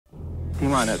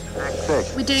T-minus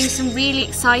 6. We're doing some really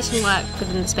exciting work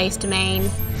within the space domain,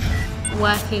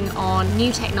 working on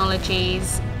new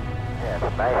technologies.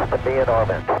 It's nice to be in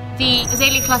orbit. The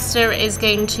Azalea cluster is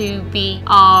going to be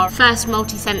our first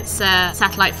multi-sensor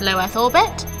satellite for low Earth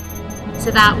orbit. So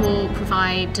that will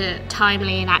provide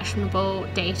timely and actionable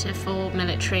data for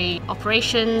military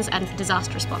operations and for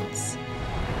disaster response.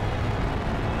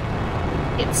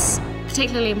 It's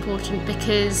particularly important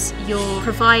because you're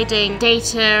providing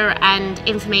data and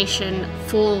information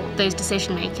for those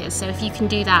decision makers. So if you can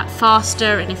do that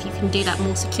faster and if you can do that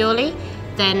more securely,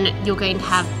 then you're going to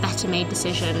have better made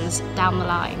decisions down the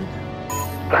line.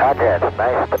 Roger, it's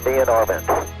nice to be in orbit.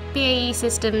 BAE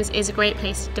Systems is a great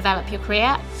place to develop your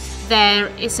career. There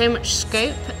is so much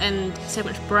scope and so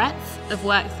much breadth of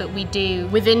work that we do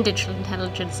within digital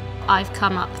intelligence. I've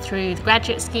come up through the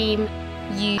graduate scheme.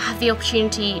 You have the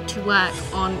opportunity to work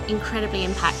on incredibly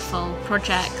impactful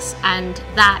projects, and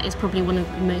that is probably one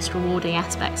of the most rewarding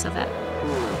aspects of it.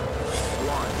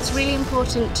 It's really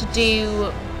important to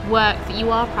do work that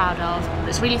you are proud of.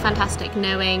 It's really fantastic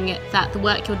knowing that the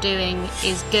work you're doing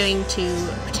is going to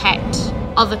protect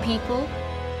other people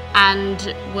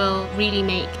and will really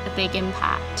make a big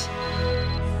impact.